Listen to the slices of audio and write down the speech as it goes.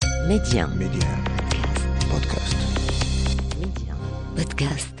Média. Podcast. Média.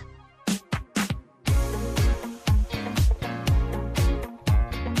 Podcast.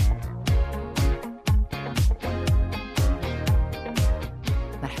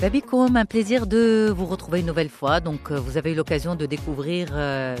 Un plaisir de vous retrouver une nouvelle fois. Donc, vous avez eu l'occasion de découvrir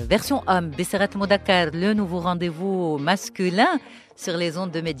version homme, Bessarat Modakar, le nouveau rendez-vous masculin sur les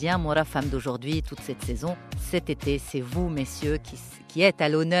ondes de Média. Mora femme d'aujourd'hui, toute cette saison, cet été, c'est vous, messieurs, qui êtes à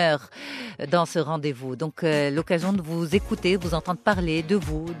l'honneur dans ce rendez-vous. Donc, l'occasion de vous écouter, vous entendre parler de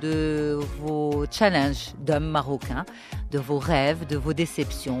vous, de vos challenges d'hommes marocains, de vos rêves, de vos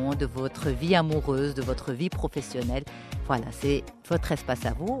déceptions, de votre vie amoureuse, de votre vie professionnelle. Voilà, c'est votre espace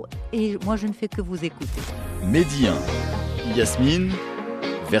à vous et moi je ne fais que vous écouter. Médien, Yasmine,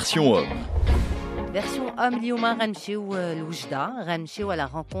 version homme. Version homme, اليوم غنمشيو لوجدة غنمشيو à la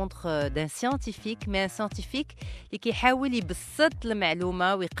rencontre d'un scientifique, mais un scientifique اللي كيحاول يبسط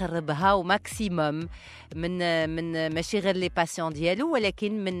المعلومة ويقربها au maximum من ماشي غير les patients ديالو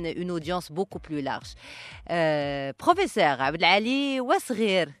ولكن من une audience beaucoup plus large. Professeur Abdelali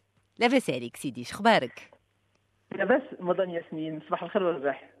Ouasrhir, لاباس عليك سيدي، شخبارك؟ لاباس مدام ياسمين، صباح الخير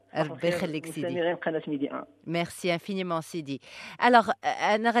والرباح. ربي يخليك سيدي. مستمعين قناة ميديا. ميرسي انفينيمون سيدي. الوغ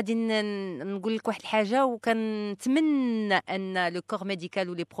انا غادي نقول لك واحد الحاجه وكنتمنى ان لو كور ميديكال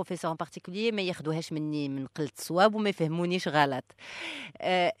ولي بروفيسور ان بارتيكولير ما ياخذوهاش مني من قله الصواب وما يفهمونيش غلط.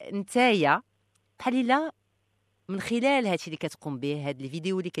 نتايا بحال الا من خلال هادشي اللي كتقوم به، هاد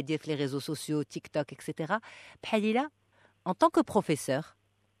الفيديو اللي كدير في لي ريزو سوسيو تيك توك اكسيتيرا، بحال الا ان طونك بروفيسور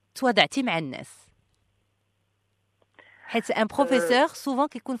توادعتي مع الناس. حيت ان بروفيسور سوفون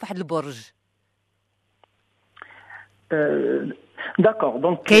كيكون في واحد البرج. داكور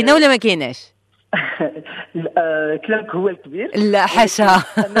دونك كاينه ولا ما كايناش؟ كلامك هو الكبير. لا حاشا.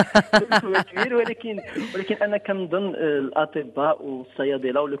 هو الكبير ولكن انا كنظن الاطباء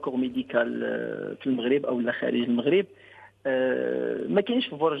والصيادله ولو كور ميديكال في المغرب او لا خارج المغرب ما كاينش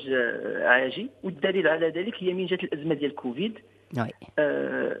في برج عاجي، والدليل على ذلك هي من جات الازمه ديال كوفيد.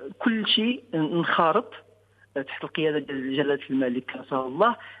 كل شيء انخرط تحت القياده ديال جلاله الملك كرمه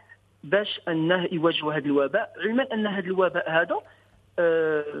الله باش انه يواجهوا هذا الوباء، علما ان هذا الوباء هذا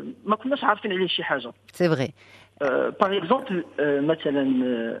ما كناش عارفين عليه شي حاجه. سي فري. باغ اكزومبل مثلا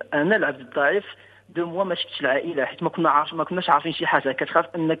انا العبد الضعيف 2 موا ما شفتش العائله حيت ما كناش عارفين شي حاجه. كتخاف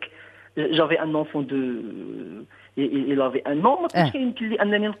انك جافي ان اونفون دو il avait un nom، ما كانش يمكن لي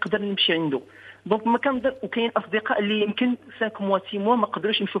انني نقدر نمشي عنده. دونك ما كنظن، وكاين اصدقاء اللي يمكن 5 موا 6 موا ما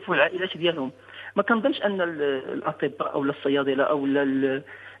قدروش يشوفوا العائلات ديالهم. ما كنظنش ان الاطباء او الصيادله او لي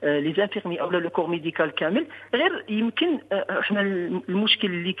زانفيرمي او لو كور ميديكال كامل، غير يمكن احنا المشكل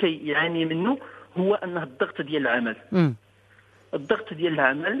اللي كيعاني منه هو انه الضغط ديال العمل. الضغط ديال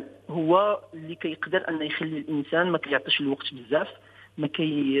العمل هو اللي كيقدر انه يخلي الانسان ما كيعطيش الوقت بزاف،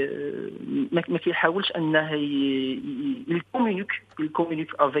 ما كيحاولش انه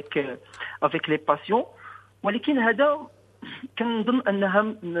يكومونيك افيك لي باسيون. ولكن هذا كنظن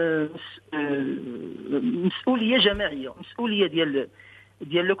انها مسؤوليه جماعيه، مسؤوليه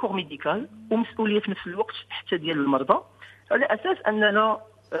ديال لو كور ميديكال، ومسؤوليه في نفس الوقت حتى ديال المرضى، على اساس اننا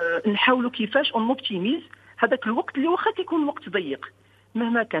نحاولوا كيفاش اون اوبتيميز هذاك الوقت اللي واخا كيكون وقت ضيق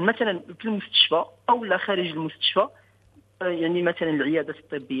مهما كان، مثلا في المستشفى او لا خارج المستشفى. يعني مثلا العيادات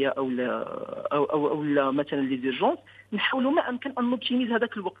الطبيه او لا مثلا لي زيرجونس، نحاولوا ما امكن ان نوبتيميز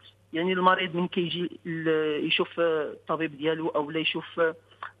هذاك الوقت. يعني المريض من كيجي يشوف الطبيب ديالو او لا يشوف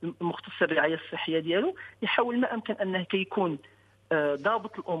مختص الرعايه الصحيه ديالو، يحاول ما امكن انه كيكون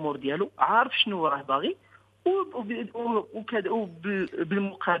ضابط الامور ديالو، عارف شنو راه باغي،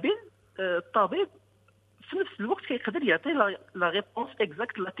 وبالمقابل الطبيب في نفس الوقت كيقدر يعطي لا ريبونس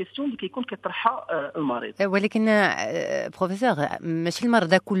اكزاكت لا كيسيون اللي كيكون كيطرحها المريض. ولكن بروفيسور ماشي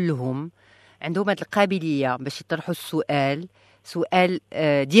المرضى كلهم عندهم هذه القابليه باش يطرحوا سؤال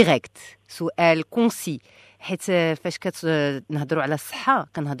ديريكت، سؤال كونسي. حيت فاش كنهضروا على الصحه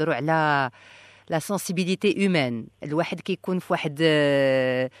كنهضروا على لا سنسيبيليتي هومان. الواحد كيكون في واحد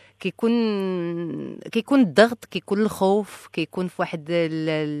كيكون الضغط، كيكون الخوف، كيكون في واحد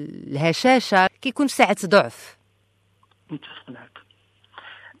الهشاشه، كيكون في ساعه ضعف. متفق معك.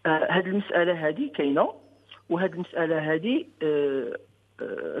 هذه المساله هذه كاينه، وهذه المساله هذه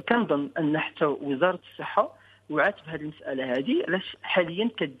كنظن ان حتى وزاره الصحه وعات بهذه المساله هذه، علاش حاليا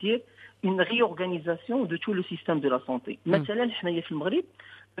كدير une réorganisation de tout le système de la santé. مثلا حنايا في المغرب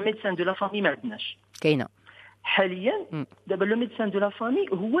الميدسان دو لا فامي ما عندناش كاينه حاليا. دابا لو ميدسان دو لا فامي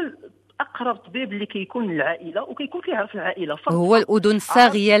هو اقرب طبيب اللي كيكون للعائله وكيكون كيعرف العائله فقط، هو الاذن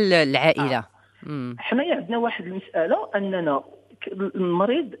الصاغيه للعائله. حنايا عندنا واحد المساله اننا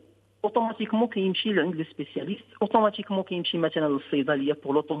المريض اوتوماتيكمون كيمشي عند لو سبيسياليست، اوتوماتيكمون كيمشي مثلا للصيدليه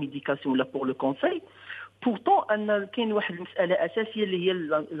بور لوطوميديكاسيون ولا بور لو كونساي. بورتون ان كاين واحد المساله اساسيه اللي هي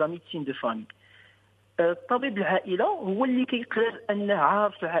لا ميديسين دو فامي. طبيب العائله هو اللي كيقدر انه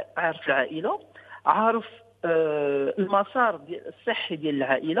عارف العائله، عارف المسار الصحي ديال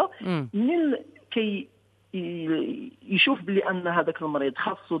العائله، من كي يشوف بلي ان هذاك المريض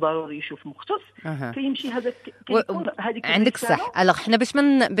خاصو ضروري يشوف مختص. كيمشي هذاك هذيك عندك صح. الوغ حنا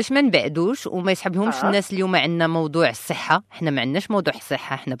باش ما نبعدوش وما يسحبهمش الناس اليوم عندنا موضوع الصحه. حنا ما عندناش موضوع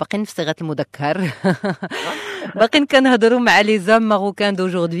الصحه، حنا باقيين في صيغه المذكر. باقيين كنهضروا مع لي زام ماروكان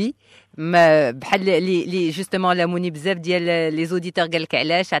دوجوردي، ما بحال لي جوستومون لاموني بزاف ديال لي زوديتور. قال لك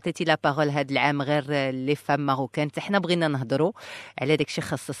علاش عطيتي لا بارول هاد العام غير لي فام ماروكان؟ حتى حنا بغينا نهضروا على داكشي،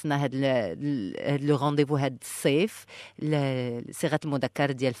 خصصنا هاد لو رونديفو هاد الصيف صيغه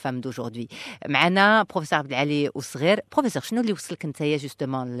المذكر ديال فام دوجوردي. معنا بروفيسور عبدالعلي اوسغير. بروفيسور، شنو اللي وصلك نتايا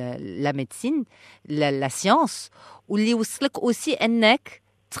جوستومون لا ميديسين لا سيونس، واللي وصلك اوسي انك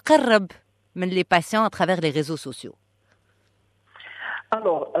تقرب من لي باسيون اترافير لي ريزو سوسيو؟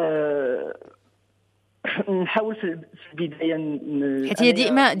 الوغ نحاول في البدايه حيت هي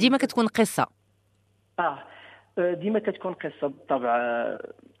ديما كتكون قصه. ديما كتكون قصه بالطبع.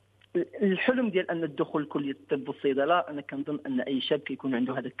 الحلم ديال ان الدخول لكليه الطب والصيدله، انا كنظن ان اي شاب كيكون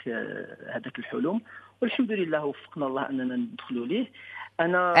عنده هذاك الحلم، والحمد لله وفقنا الله اننا ندخلوا ليه.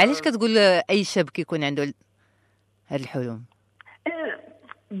 انا علاش كتقول اي شاب كيكون عنده هذا الحلم؟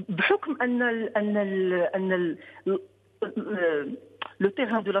 بحكم ان لو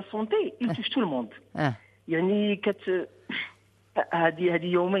تيران دو لا سونتي يتوش تو الموند. يعني هذه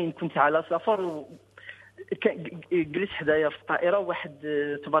يومين كنت على سفر، جلست حدايا في الطائره واحد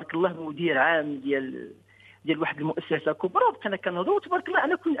تبارك الله مدير عام ديال واحد المؤسسه كبرى، بقينا كنهضروا تبارك الله.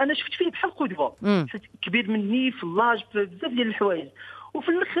 انا شفت فيه بحال قدوه، كبير مني في اللاج بزاف ديال الحوايج. وفي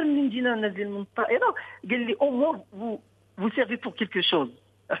الاخر من جينا نازلين من الطائره قال لي او مور vous servez pour quelque chose.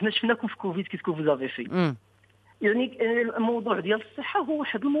 احنا شفناكم في كوفيد كيسكو vous avez fait. يعني الموضوع ديال الصحه هو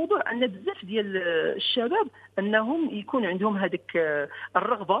واحد الموضوع ان بزاف ديال الشباب انهم يكون عندهم هذيك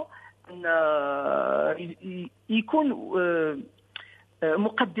الرغبه ان يكون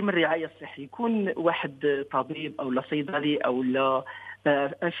مقدم الرعايه الصحيه، يكون واحد طبيب او لا صيدلي او لا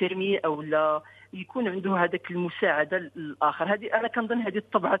انفيرمي او لا يكون عنده هذاك المساعده للاخر. هذه انا كنظن هذه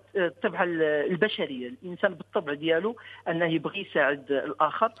الطبعه البشريه، الانسان بالطبع ديالو انه يبغي يساعد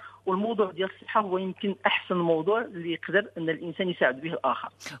الاخر، والموضوع ديال الصحه هو يمكن احسن موضوع اللي يقدر ان الانسان يساعد به الاخر.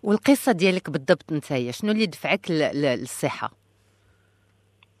 والقصه ديالك بالضبط نتايا شنو اللي دفعك للصحه؟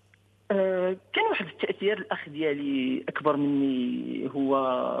 كان واحد التاثير. الاخ ديالي اكبر مني،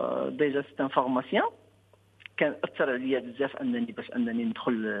 هو ديجا ستان فارماسيان، كان اثر عليا بزاف باش انني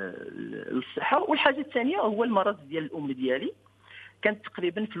ندخل للصحه. والحاجه الثانيه هو المرض ديال الام ديالي. كانت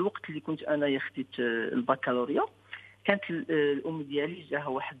تقريبا في الوقت اللي كنت انا خديت البكالوريا، كانت الام ديالي جاها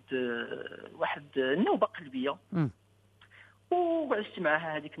واحد النوبه قلبيه، وعشت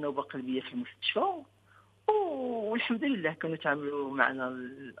معها هذيك النوبه قلبيه في المستشفى. والحمد لله كانوا يتعاملوا معنا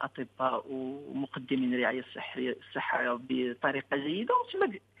الاطباء ومقدمين الرعايه الصحيه بطريقه جيده،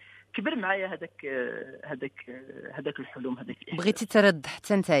 وتما كبر معايا هذاك الحلم. بغيتي ترد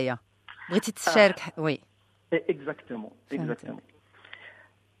حتى نتايا، بغيتي تشارك. وي اكزاكتومون.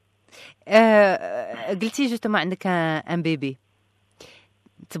 قلتي جوستومون عندك ان بيبي،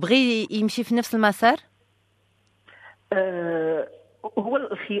 تبغي يمشي في نفس المسار؟ هو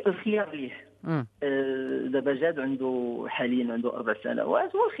الخيار ليه. دابا جاد حاليا عنده 4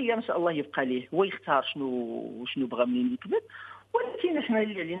 سنوات، والخيار ان شاء الله يبقى ليه، هو يختار شنو بغى منين يكبر. ولكن احنا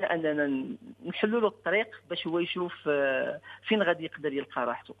اللي علينا اننا نحلوا له الطريق باش هو يشوف فين غادي يقدر يلقى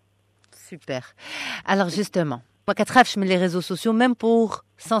راحته. سوبر. Alors justement, ما كتخافش من لي ريزو سوسيو même pour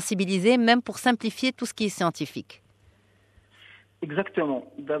sensibiliser, même pour simplifier tout ce qui est scientifique. Exactement.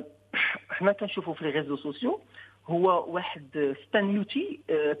 احنا كنشوفوا في لي ريزو سوسيو هو واحد ستانيوتي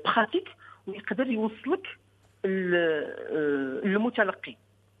براتيك ويقدر يوصلك المتلقي.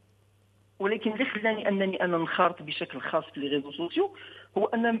 ولكن اللي خلاني انني انا نخرط بشكل خاص في لي ريزو سوسيو هو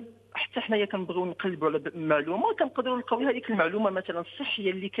ان حتى حنايا كنبغيو نقلبوا على معلومه، كنقدروا نلقاو هذيك المعلومه مثلا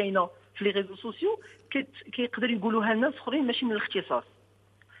الصحيه اللي كاينه في لي ريزو سوسيو كيقدر يقولوها الناس اخرين ماشي من الاختصاص.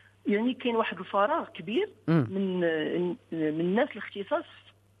 يعني كاين واحد الفراغ كبير من الناس الاختصاص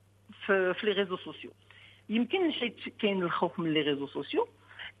في لي ريزو سوسيو. يمكن حيت كاين الخوف من لي ريزو سوسيو،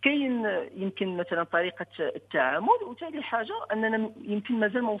 كاين يمكن مثلا طريقه التعامل، وثاني حاجه اننا يمكن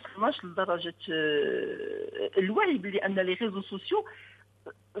مازال ما وصلناش لدرجه الوعي بلي ان لي ريزو سوسيو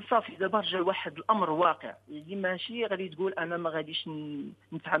صافي دابا رجع واحد الامر واقع اللي ماشي غادي تقول انا ما غاديش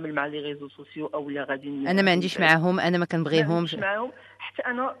نتعامل مع لي ريزو سوسيو او لا غادي انا ما عنديش معاهم، انا ما كنبغيهمش معاهم. حتى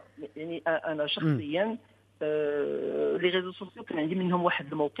انا يعني انا شخصيا لي ريزو سوسيو كان عندي منهم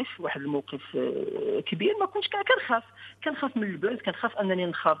واحد الموقف كبير. ما كنتش كنخاف من البوز، كنخاف انني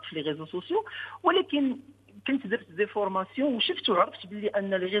نخرط في لي ريزو سوسيو، ولكن كنت درت دي فورماسيون وشفت وعرفت باللي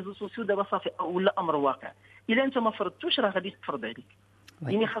ان لي ريزو سوسيو دابا صافي ولا امر واقع. الا انت ما فرضتوش راه غادي تفرض عليك.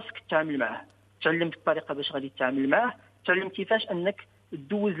 يعني خاصك تتعامل معاه، تعلم الطريقه باش غادي تتعامل معاه، تعلم كيفاش انك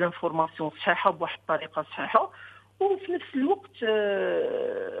تدوز لانفورماسيون صحيحه بواحد الطريقه صحيحه، وفي نفس الوقت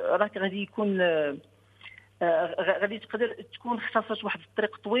راك غادي يكون غادي تقدر تكون اختصرت واحد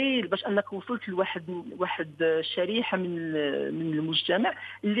الطريق طويل باش انك وصلت لواحد شريحه من المجتمع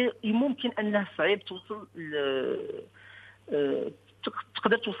اللي ممكن انه صعيب توصل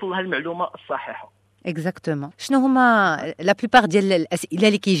تقدر توصل لها المعلومه الصحيحه. اكزاكتومون. شنو هما لا بليبار ديال الاسئله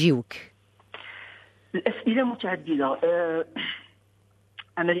اللي كيجيوك؟ الاسئله متعدده.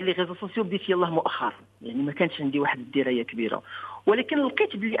 انا لي ريزو سوسيو بديت يلاه مؤخرا، يعني ما كانش عندي واحد الدرايه كبيره، ولكن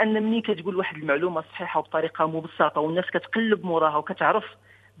لقيت بلي ان منين كتقول واحد المعلومه صحيحه وبطريقه مبسطه والناس كتقلب موراها وكتعرف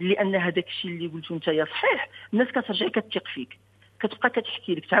بلي ان هذاك الشيء اللي قلتو نتايا صحيح، الناس كترجع كتثق فيك، كتبقى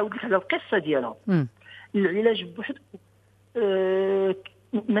كتحكي لك، تعاود لك على القصه ديالها. العلاج بوحدو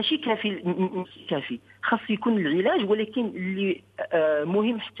ماشي كافي، خاص يكون العلاج، ولكن اللي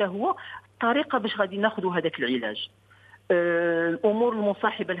مهم حتى هو الطريقه باش غادي ناخذوا هذاك العلاج، الامور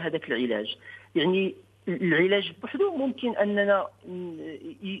المصاحبه لهذاك العلاج. يعني العلاج بوحدو ممكن اننا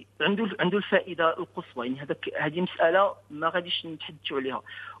عنده الفائده القصوى، يعني هذه مساله ما غاديش نتحدثوا عليها،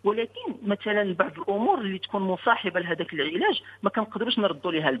 ولكن مثلا بعض الامور اللي تكون مصاحبه لهذاك العلاج ما كنقدروش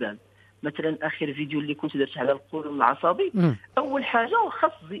نردوا ليها البال. مثلا اخر فيديو اللي كنت درت على القولون العصبي، اول حاجه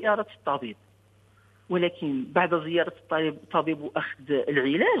خاص زياره الطبيب، ولكن بعد زياره الطبيب واخذ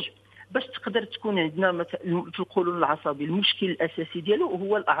العلاج باش تقدر تكون عندنا مثلا في القولون العصبي المشكل الاساسي ديالو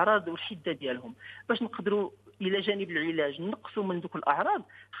هو الاعراض والحده ديالهم. باش نقدروا الى جانب العلاج نقصوا من دوك الاعراض،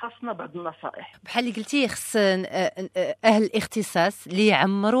 خاصنا بعض النصائح. بحال اللي قلتي خص اهل الاختصاص اللي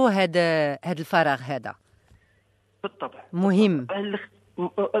يعمروا هذا الفراغ هذا. بالطبع مهم.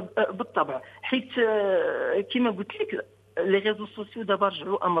 بالطبع حيت كما قلت لك لي ريزو سوسيو دابا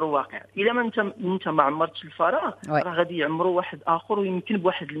رجعوا امر واقع. الا ما انت ما عمرتش الفراغ راه غادي يعمروا واحد اخر، ويمكن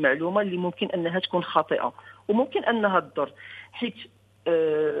بواحد المعلومه اللي ممكن انها تكون خاطئه وممكن انها تضر. حيت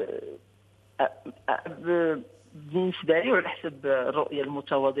بالنسبه لي وعلى حسب الرؤيه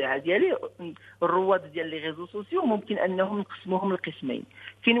المتواضعه ديالي، الرواد ديال لي ريزو سوسيو ممكن انهم نقسموهم لقسمين.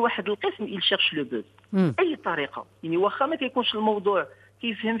 كاين واحد القسم يشيرش لو بوز اي طريقه، يعني واخا ما كيكونش الموضوع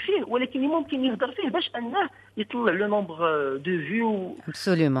كيفهم فيه، ولكن ممكن يهضر فيه باش انه يطلع لو نومبر دو فيو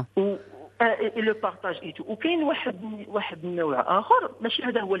ابسوليومون و لو بارطاج ايتو. وكاين واحد النوع اخر ماشي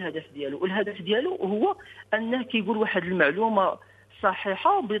هذا هو الهدف ديالو. الهدف ديالو هو انه كيقول واحد المعلومه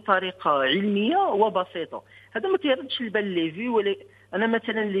صحيحه بطريقه علميه وبسيطه. هذا ما كيردش البال لي في. ولا انا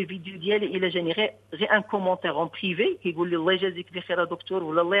مثلا لي فيديو ديالي الى جاني غير ان كومونتير اون بريفي كيقول لي الله يجازيك بخير دكتور،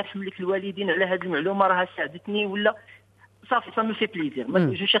 ولا الله يرحم لك الوالدين على هذه المعلومه راها ساعدتني، ولا صافي ça me fait plaisir.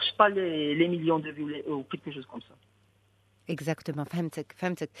 Je cherche pas les millions de vues ou quelque chose comme ça. Exactement,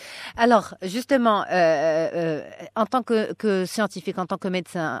 فهمتك. Alors, justement, en tant que scientifique, en tant que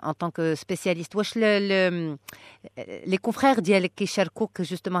médecin, en tant que spécialiste, واش les confrères ديالك كيشاركوك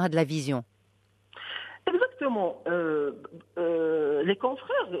justement هاد la vision؟ Exactement. Les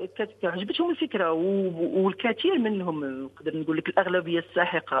confrères عجبتهم الفكره، والكثير منهم نقدر نقول لك الاغلبيه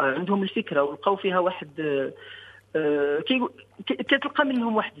الساحقه عندهم الفكره ولقاو فيها واحد كتلقى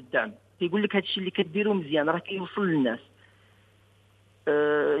منهم واحد الدعم، كيقول لك هذا الشيء اللي كديروا مزيان راه كيوصل للناس.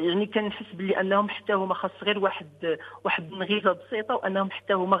 يعني كنحس باللي انهم حتى هما خاص غير واحد النغيزه بسيطه، وانهم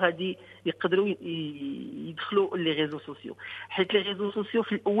حتى هما غادي يقدروا يدخلوا لي ريزو سوسيو. حيت لي ريزو سوسيو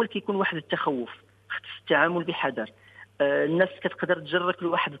في الاول كيكون واحد التخوف، خص التعامل بحذر، الناس كتقدر تجرك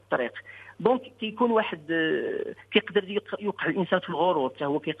لواحد الطريق. دونك كيكون واحد كيقدر يوقع الانسان في الغرور، حتى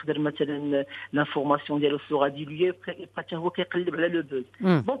هو كيقدر مثلا لانفورماسيون ديالو سو غادي ليه يبقى حتى هو كيقلب على لو بوز.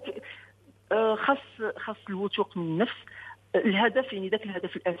 دونك خاص الوثوق من النفس. الهدف يعني ذاك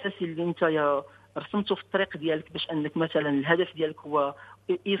الهدف الاساسي اللي انت رسمته في الطريق ديالك، باش انك مثلا الهدف ديالك هو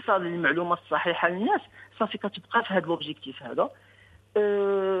ايصال المعلومه الصحيحه للناس، صافي كتبقى في هذا لوبجيكتيف هذا.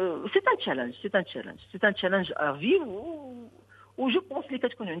 سي ان تشالنج ا فيف، و جو بونس لي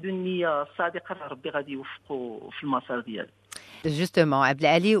كتكون عنده النيه الصادقه ربي غادي يوفقه في المسار ديالو. جوستومون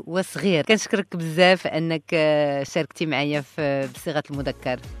عبدالعلي وصغير، كنشكرك بزاف انك شاركتي معايا بصيغه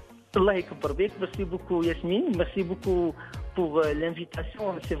المذكر. الله يكبر بك. ميرسي بوكو ياسمين، ميرسي بوكو pour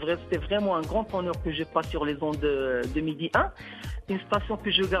l'invitation. C'était vraiment un grand honneur que je passe sur les ondes de Midi 1. Une station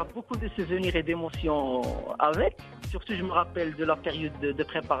que je garde beaucoup de souvenirs et d'émotions avec. Surtout, je me rappelle de la période de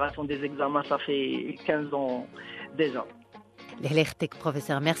préparation des examens, ça fait 15 ans déjà. L'électrique,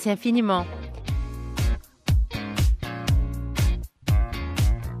 professeur, merci infiniment.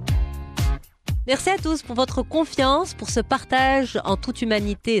 Merci à tous pour votre confiance, pour ce partage en toute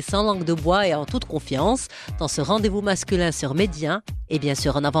humanité et sans langue de bois et en toute confiance dans ce rendez-vous masculin sur Midi 1 et bien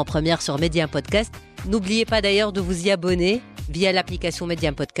sûr en avant-première sur Midi 1 Podcast. N'oubliez pas d'ailleurs de vous y abonner via l'application Midi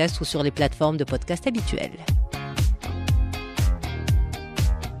 1 Podcast ou sur les plateformes de podcast habituelles.